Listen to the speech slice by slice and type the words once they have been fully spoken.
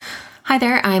Hi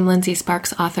there, I'm Lindsay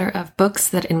Sparks, author of books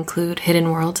that include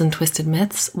hidden worlds and twisted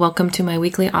myths. Welcome to my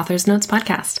weekly Author's Notes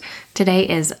podcast. Today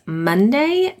is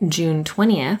Monday, June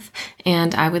 20th,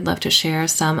 and I would love to share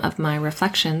some of my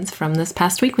reflections from this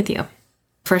past week with you.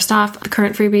 First off, the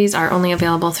current freebies are only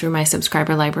available through my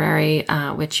subscriber library,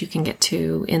 which you can get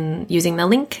to in using the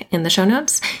link in the show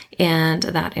notes, and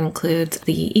that includes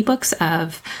the ebooks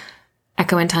of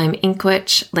Echo in Time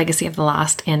Inkwitch, Legacy of the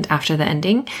Lost, and After the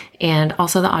Ending, and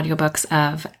also the audiobooks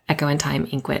of Echo in Time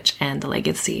Inkwitch and The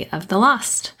Legacy of the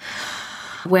Lost.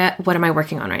 What am I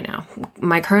working on right now?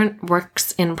 My current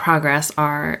works in progress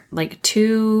are like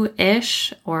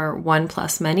 2-ish or 1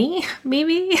 plus many,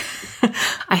 maybe.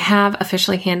 I have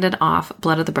officially handed off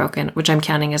Blood of the Broken, which I'm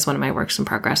counting as one of my works in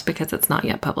progress because it's not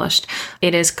yet published.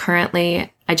 It is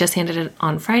currently, I just handed it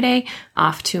on Friday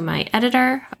off to my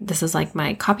editor. This is like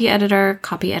my copy editor,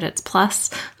 Copy Edits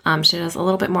Plus. She does a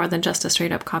little bit more than just a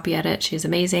straight up copy edit. She's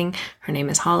amazing. Her name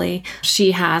is Holly.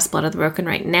 She has Blood of the Broken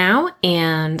right now,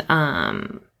 and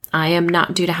I am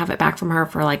not due to have it back from her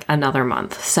for like another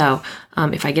month. So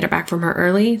if I get it back from her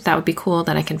early, that would be cool.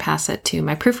 Then I can pass it to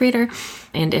my proofreader.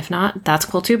 And if not, that's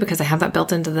cool too, because I have that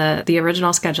built into the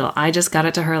original schedule. I just got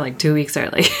it to her like 2 weeks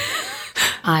early.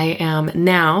 I am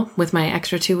now, with my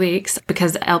extra 2 weeks,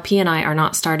 because LP and I are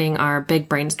not starting our big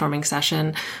brainstorming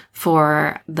session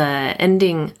for the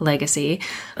ending legacy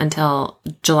until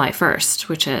July 1st,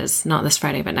 which is not this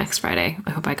Friday, but next Friday.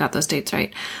 I hope I got those dates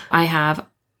right. I have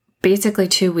basically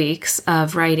 2 weeks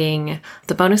of writing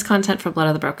the bonus content for Blood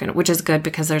of the Broken, which is good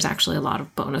because there's actually a lot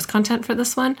of bonus content for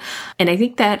this one. And I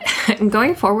think that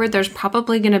going forward, there's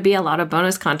probably going to be a lot of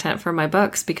bonus content for my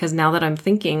books, because now that I'm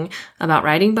thinking about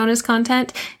writing bonus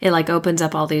content, it like opens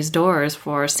up all these doors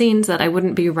for scenes that I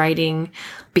wouldn't be writing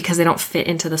because they don't fit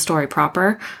into the story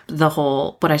proper. The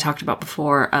whole, what I talked about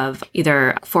before of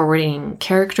either forwarding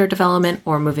character development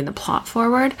or moving the plot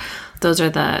forward. Those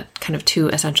are the kind of two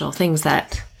essential things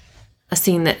that a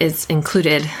scene that is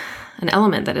included, an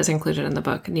element that is included in the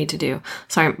book need to do.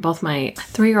 Sorry, both my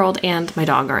 3-year-old and my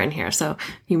dog are in here, so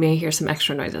you may hear some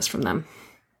extra noises from them.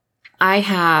 I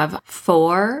have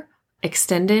 3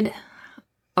 extended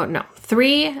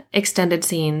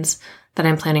scenes that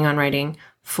I'm planning on writing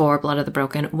for Blood of the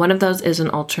Broken. One of those is an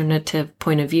alternative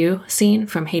point of view scene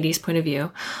from Hades' point of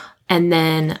view. And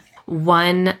then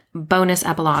one bonus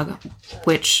epilogue,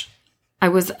 which I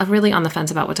was really on the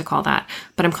fence about what to call that,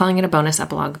 but I'm calling it a bonus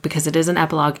epilogue because it is an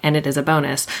epilogue and it is a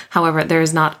bonus. However, there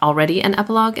is not already an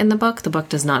epilogue in the book. The book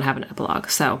does not have an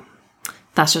epilogue, so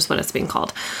that's just what it's being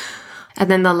called. And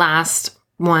then the last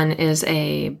one is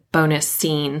a bonus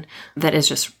scene that is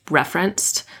just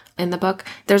referenced in the book.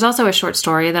 There's also a short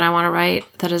story that I want to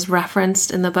write that is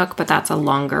referenced in the book, but that's a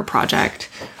longer project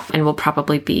and will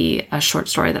probably be a short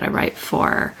story that I write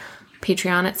for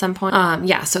Patreon at some point.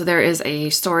 So there is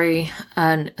a story,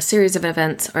 a series of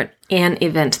events, or an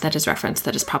event that is referenced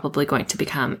that is probably going to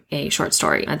become a short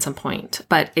story at some point,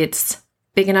 but it's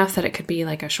big enough that it could be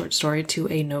like a short story to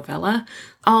a novella.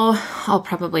 I'll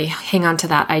probably hang on to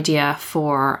that idea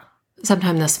for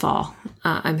sometime this fall.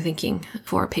 I'm thinking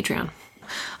for Patreon.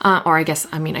 Or I guess,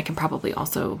 I can probably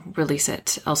also release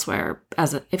it elsewhere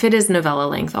if it is novella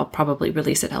length, I'll probably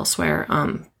release it elsewhere,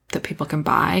 that people can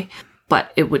buy.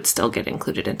 But it would still get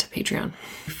included into Patreon.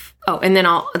 Oh, and then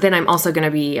I'm also going to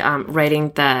be writing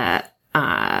the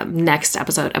next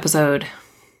episode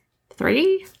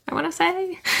 3, I want to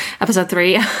say. Episode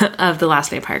 3 of The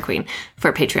Last Vampire Queen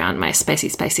for Patreon, my spicy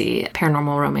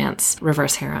paranormal romance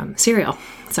reverse harem serial.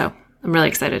 So I'm really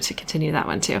excited to continue that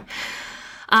one too.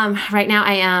 Right now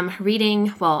I am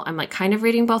reading, I'm like kind of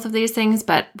reading both of these things,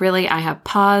 but really I have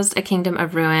paused A Kingdom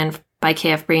of Ruin by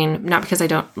K.F. Breene, not because I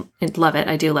don't love it,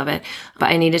 I do love it, but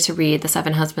I needed to read The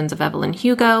 7 Husbands of Evelyn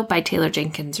Hugo by Taylor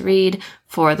Jenkins Reid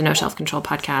for the No Shelf Control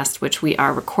podcast, which we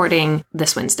are recording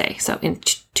this Wednesday, so in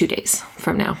 2 days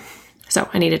from now. So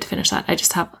I needed to finish that. I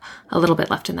just have a little bit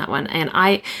left in that one,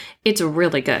 and it's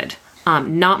really good.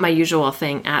 Not my usual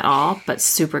thing at all, but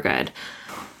super good.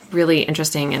 Really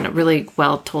interesting and a really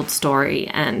well-told story,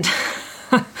 and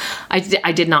I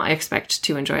did not expect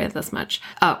to enjoy it this much.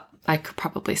 Oh, I could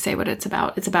probably say what it's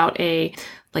about. It's about a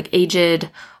aged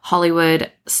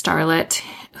Hollywood starlet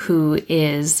who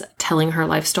is telling her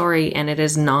life story, and it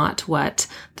is not what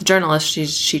the journalist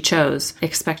she chose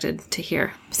expected to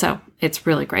hear. So it's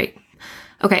really great.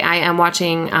 Okay, I am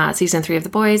watching season 3 of The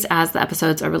Boys as the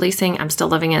episodes are releasing. I'm still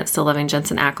loving it. Still loving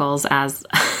Jensen Ackles as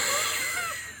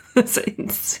It's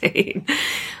insane.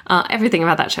 Everything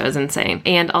about that show is insane.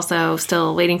 And also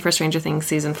still waiting for Stranger Things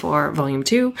Season 4, Volume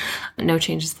 2. No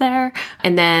changes there.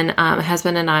 And then my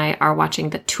husband and I are watching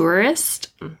The Tourist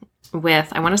with,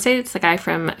 I want to say it's the guy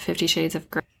from 50 Shades of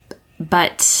Grey.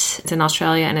 but it's in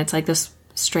Australia, and it's like this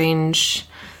strange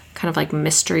kind of like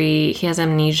mystery. He has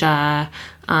amnesia,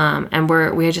 and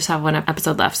we just have one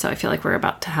episode left, so I feel like we're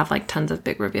about to have like tons of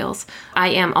big reveals. I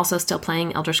am also still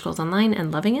playing Elder Scrolls Online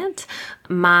and loving it.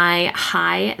 My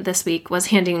high this week was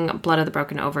handing Blood of the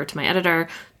Broken over to my editor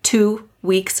 2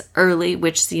 weeks early,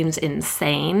 which seems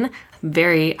insane.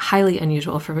 Very highly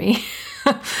unusual for me,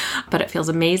 but it feels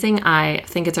amazing. I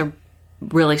think it's a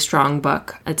really strong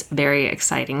book. It's a very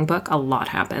exciting book. A lot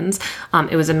happens.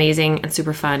 It was amazing and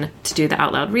super fun to do the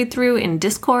out loud read through in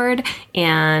Discord,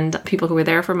 and people who were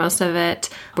there for most of it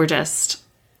were just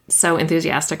so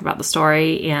enthusiastic about the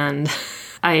story, and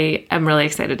I am really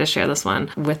excited to share this one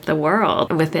with the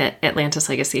world, with the Atlantis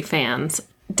Legacy fans.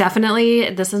 Definitely,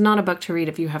 this is not a book to read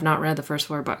if you have not read the first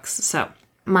 4 books. So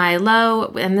my low,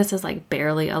 and this is like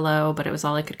barely a low, but it was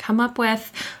all I could come up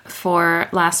with for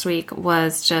last week,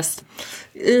 was just,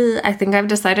 I think I've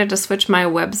decided to switch my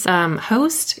web's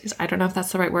host. I don't know if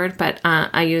that's the right word, but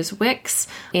I use Wix,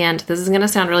 and this is going to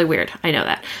sound really weird. I know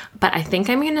that, but I think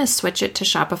I'm going to switch it to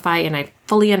Shopify, and I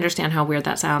fully understand how weird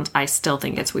that sounds. I still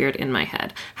think it's weird in my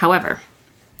head. However,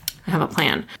 I have a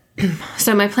plan.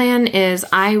 So my plan is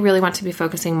I really want to be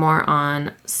focusing more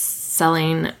on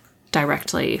selling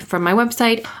directly from my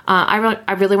website.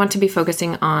 I really want to be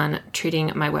focusing on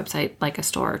treating my website like a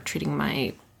store, treating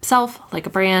myself like a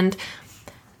brand.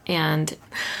 And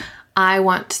I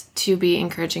want to be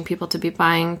encouraging people to be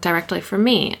buying directly from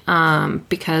me,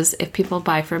 because if people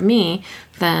buy from me,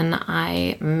 then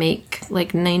I make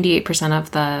like 98%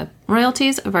 of the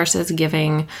royalties versus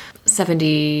giving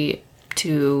 70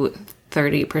 to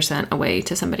 30% away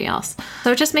to somebody else.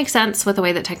 So it just makes sense with the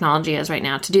way that technology is right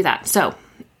now to do that. So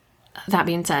that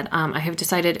being said, I have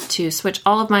decided to switch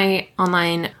all of my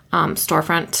online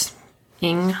storefront.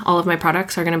 All of my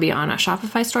products are going to be on a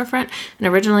Shopify storefront. And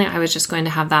originally I was just going to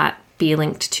have that be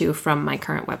linked to from my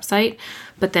current website.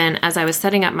 But then as I was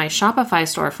setting up my Shopify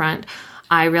storefront,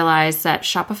 I realized that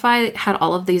Shopify had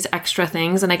all of these extra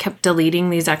things, and I kept deleting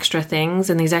these extra things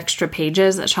and these extra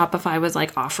pages that Shopify was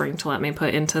like offering to let me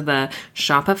put into the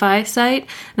Shopify site.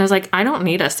 And I was like, I don't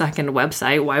need a second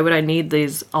website. Why would I need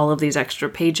all of these extra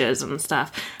pages and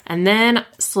stuff? And then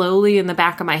slowly in the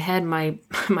back of my head, my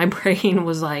brain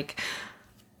was like,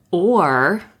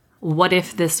 or what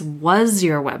if this was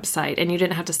your website and you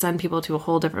didn't have to send people to a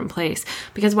whole different place?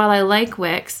 Because while I like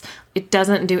Wix, it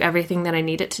doesn't do everything that I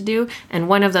need it to do. And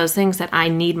one of those things that I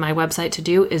need my website to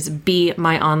do is be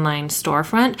my online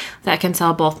storefront that can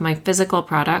sell both my physical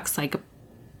products, like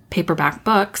paperback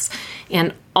books,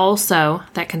 and also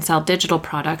that can sell digital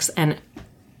products and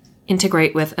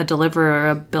integrate with a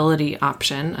deliverability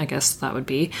option, I guess that would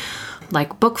be,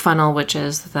 like BookFunnel, which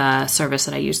is the service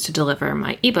that I use to deliver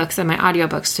my ebooks and my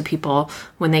audiobooks to people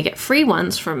when they get free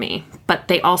ones from me. But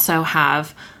they also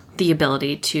have the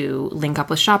ability to link up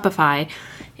with Shopify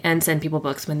and send people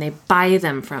books when they buy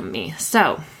them from me.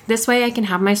 So this way I can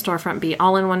have my storefront be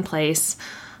all in one place,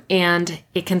 and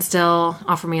it can still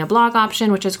offer me a blog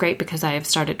option, which is great because I have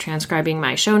started transcribing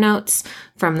my show notes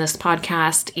from this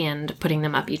podcast and putting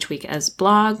them up each week as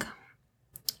blog.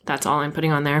 That's all I'm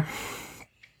putting on there.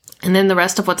 And then the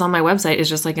rest of what's on my website is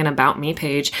just like an About Me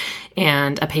page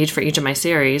and a page for each of my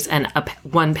series and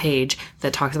one page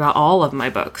that talks about all of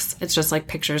my books. It's just like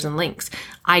pictures and links.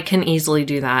 I can easily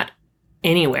do that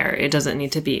anywhere. It doesn't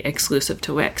need to be exclusive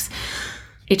to Wix.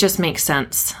 It just makes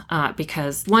sense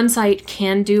because one site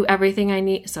can do everything I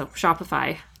need. So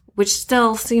Shopify, which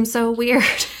still seems so weird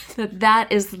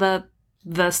that is the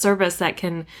service that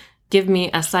can give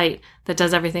me a site that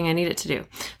does everything I need it to do.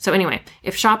 So anyway,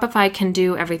 if Shopify can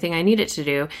do everything I need it to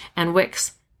do, and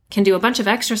Wix can do a bunch of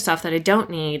extra stuff that I don't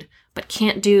need, but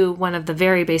can't do one of the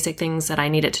very basic things that I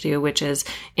need it to do, which is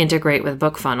integrate with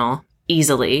BookFunnel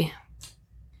easily.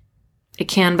 It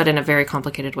can, but in a very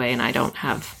complicated way, and I don't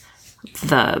have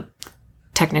the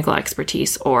technical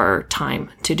expertise or time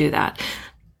to do that.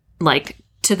 Like,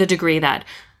 to the degree that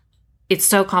it's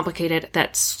so complicated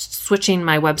that switching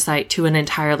my website to an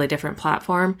entirely different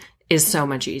platform is so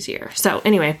much easier. So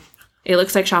anyway, it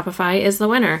looks like Shopify is the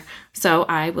winner. So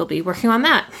I will be working on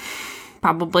that,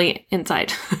 probably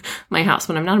inside my house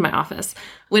when I'm not in my office,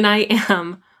 when I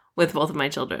am with both of my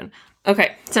children.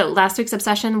 Okay, so last week's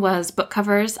obsession was book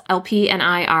covers. LP and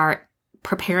I are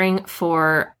preparing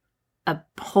for a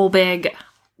whole big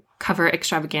cover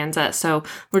extravaganza. So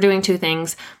we're doing 2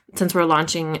 things. Since we're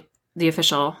launching the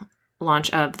official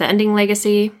launch of The Ending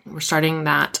Legacy, we're starting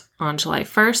that on July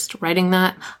 1st, writing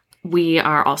that. We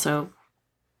are also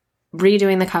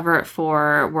redoing the cover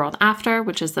for World After,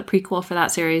 which is the prequel for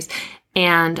that series.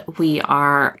 And we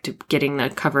are getting the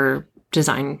cover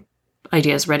design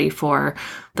ideas ready for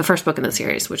the first book in the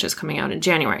series, which is coming out in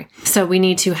January. So we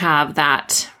need to have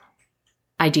that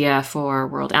idea for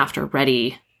World After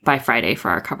ready by Friday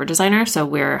for our cover designer. So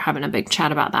we're having a big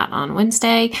chat about that on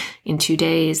Wednesday in 2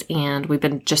 days. And we've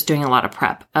been just doing a lot of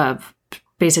prep of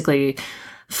basically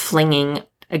flinging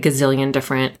a gazillion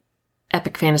different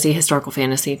epic fantasy, historical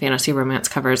fantasy, fantasy romance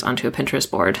covers onto a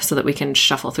Pinterest board so that we can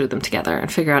shuffle through them together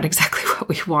and figure out exactly what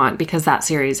we want, because that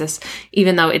series is,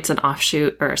 even though it's an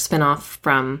offshoot or a spin-off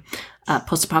from a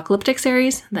post-apocalyptic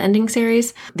series, the Ending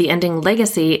series, the Ending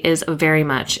Legacy is very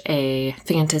much a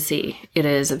fantasy. It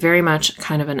is very much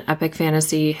kind of an epic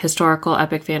fantasy, historical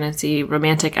epic fantasy,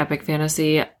 romantic epic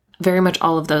fantasy, very much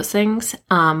all of those things,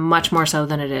 much more so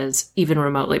than it is even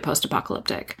remotely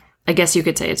post-apocalyptic. I guess you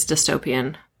could say it's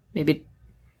dystopian. Maybe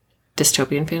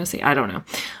dystopian fantasy. I don't know.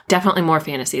 Definitely more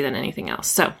fantasy than anything else.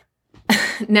 So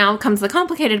now comes the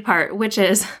complicated part, which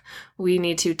is we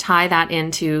need to tie that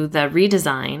into the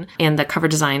redesign and the cover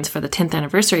designs for the 10th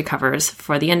anniversary covers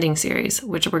for the Ending series,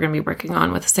 which we're going to be working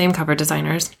on with the same cover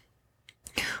designers.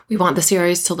 We want the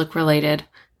series to look related,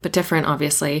 but different,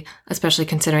 obviously, especially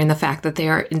considering the fact that they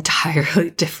are entirely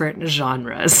different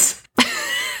genres.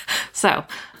 So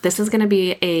this is going to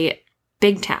be a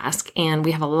big task, and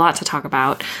we have a lot to talk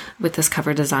about with this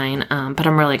cover design, but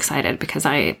I'm really excited because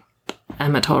I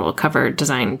am a total cover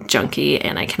design junkie,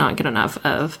 and I cannot get enough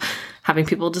of having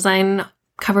people design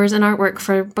covers and artwork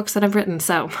for books that I've written,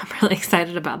 so I'm really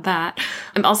excited about that.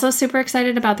 I'm also super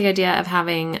excited about the idea of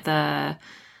having I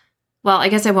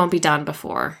guess it won't be done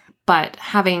before, but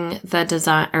having the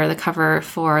design or the cover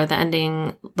for the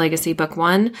Ending Legacy Book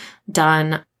 1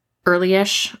 done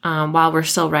early-ish while we're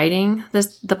still writing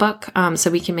the book,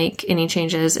 so we can make any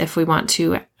changes if we want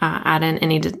to add in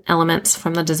any elements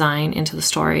from the design into the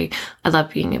story. I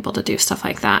love being able to do stuff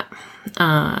like that.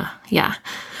 Yeah.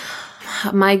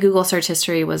 My Google search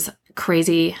history was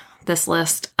crazy. This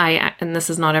list, and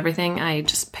this is not everything. I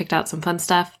just picked out some fun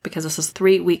stuff because this is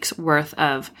 3 weeks worth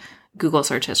of Google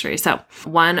search history. So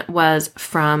one was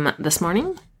from this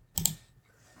morning,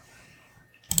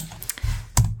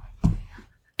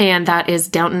 and that is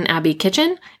Downton Abbey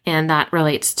Kitchen, and that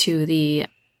relates to the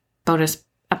bonus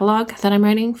epilogue that I'm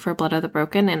writing for Blood of the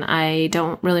Broken, and I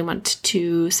don't really want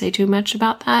to say too much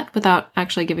about that without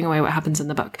actually giving away what happens in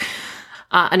the book.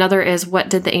 Another is what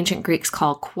did the ancient Greeks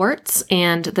call quartz,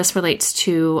 and this relates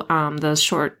to the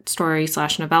short story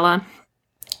 / novella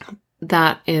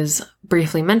that is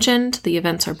briefly mentioned. The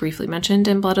events are briefly mentioned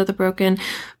in Blood of the Broken.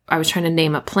 I was trying to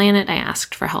name a planet. I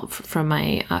asked for help from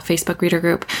my Facebook reader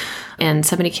group, and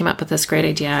somebody came up with this great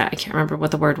idea. I can't remember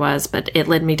what the word was, but it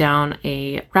led me down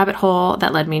a rabbit hole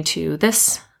that led me to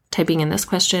typing in this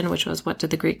question, which was, what did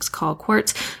the Greeks call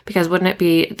quartz? Because wouldn't it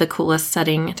be the coolest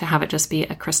setting to have it just be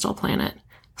a crystal planet?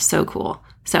 So cool.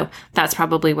 So that's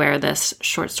probably where this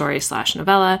short story /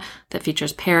 novella that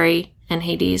features Perry and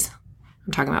Hades,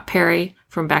 I'm talking about Perry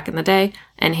from back in the day,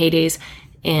 and Hades,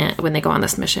 and when they go on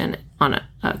this mission on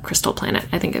a crystal planet.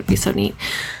 I think it'd be so neat.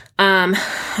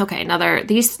 Okay,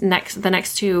 the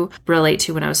next two relate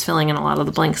to when I was filling in a lot of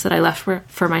the blanks that I left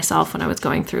for myself when I was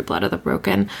going through Blood of the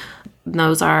Broken.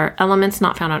 Those are elements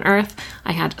not found on Earth.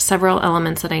 I had several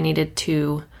elements that I needed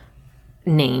to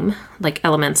name, like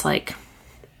elements like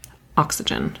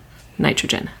oxygen,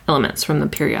 nitrogen, elements from the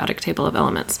periodic table of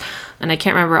elements. And I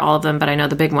can't remember all of them, but I know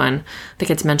the big one that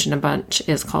gets mentioned a bunch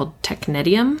is called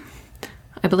technetium,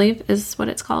 I believe is what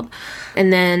it's called.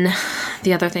 And then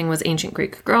the other thing was ancient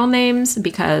Greek girl names,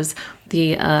 because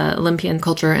the Olympian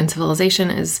culture and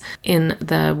civilization is in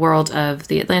the world of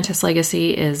the Atlantis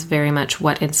Legacy is very much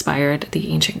what inspired the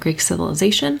ancient Greek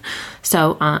civilization.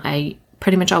 So I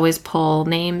pretty much always pull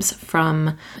names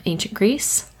from ancient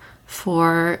Greece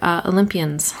for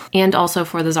Olympians, and also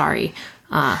for the Zari.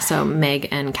 So Meg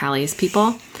and Callie's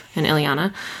people, and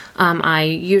Ileana. I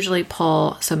usually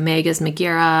pull, so Meg is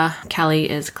Megira, Callie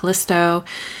is Callisto,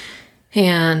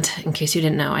 and in case you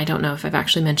didn't know, I don't know if I've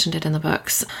actually mentioned it in the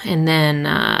books. And then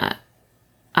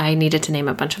I needed to name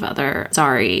a bunch of other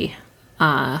Zari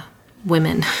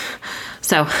women.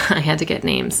 So I had to get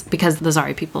names, because the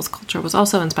Zari people's culture was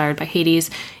also inspired by Hades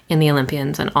and the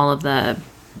Olympians and all of the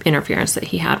interference that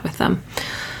he had with them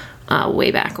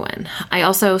way back when. I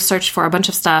also searched for a bunch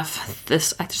of stuff.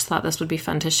 I just thought this would be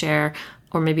fun to share,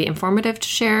 or maybe informative to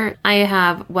share. I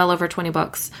have well over 20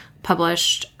 books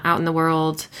published out in the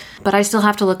world, but I still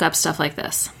have to look up stuff like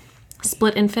this.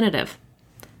 Split infinitive.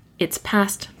 It's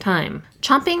past time.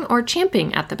 Chomping or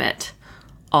champing at the bit.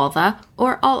 All the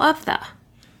or all of the.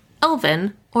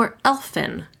 Elven or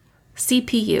elfin.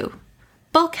 CPU.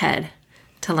 Bulkhead.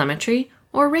 Telemetry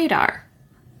or radar.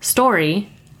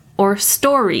 Story or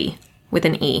story with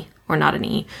an E or not an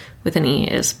E with an E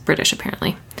is British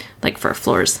apparently, like for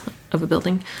floors of a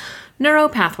building. Neuro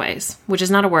pathways, which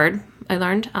is not a word I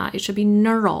learned. It should be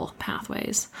neural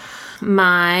pathways.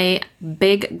 My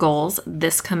big goals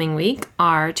this coming week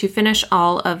are to finish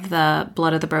all of the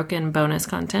Blood of the Broken bonus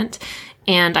content.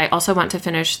 And I also want to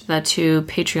finish the 2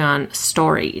 Patreon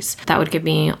stories. That would give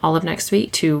me all of next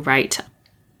week to write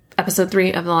episode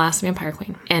 3 of The Last Vampire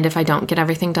Queen. And if I don't get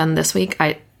everything done this week,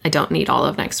 I don't need all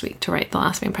of next week to write The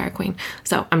Last Vampire Queen.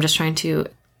 So I'm just trying to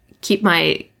keep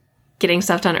my getting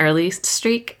stuff done early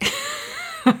streak.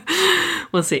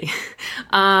 We'll see.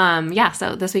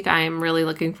 So this week I am really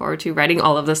looking forward to writing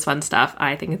all of this fun stuff.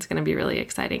 I think it's going to be really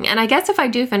exciting. And I guess if I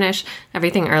do finish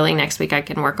everything early next week, I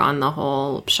can work on the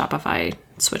whole Shopify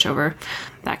switchover.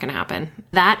 That can happen.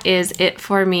 That is it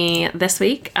for me this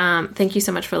week. Thank you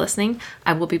so much for listening.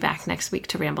 I will be back next week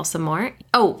to ramble some more.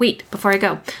 Oh, wait, before I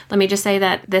go, let me just say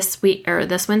that this week or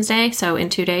this Wednesday, so in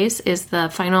 2 days, is the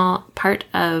final part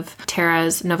of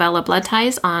Tara's novella Blood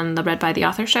Ties on the Read by the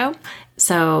Author show.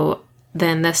 So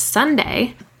then this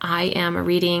Sunday, I am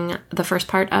reading the first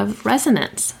part of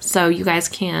Resonance. So you guys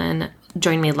can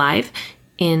join me live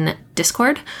in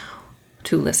Discord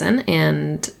to listen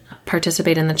and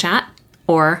participate in the chat,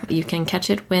 or you can catch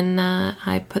it when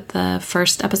I put the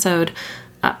first episode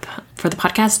up for the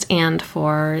podcast and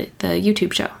for the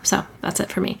YouTube show. So that's it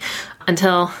for me.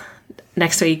 Until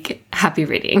next week, happy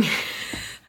reading.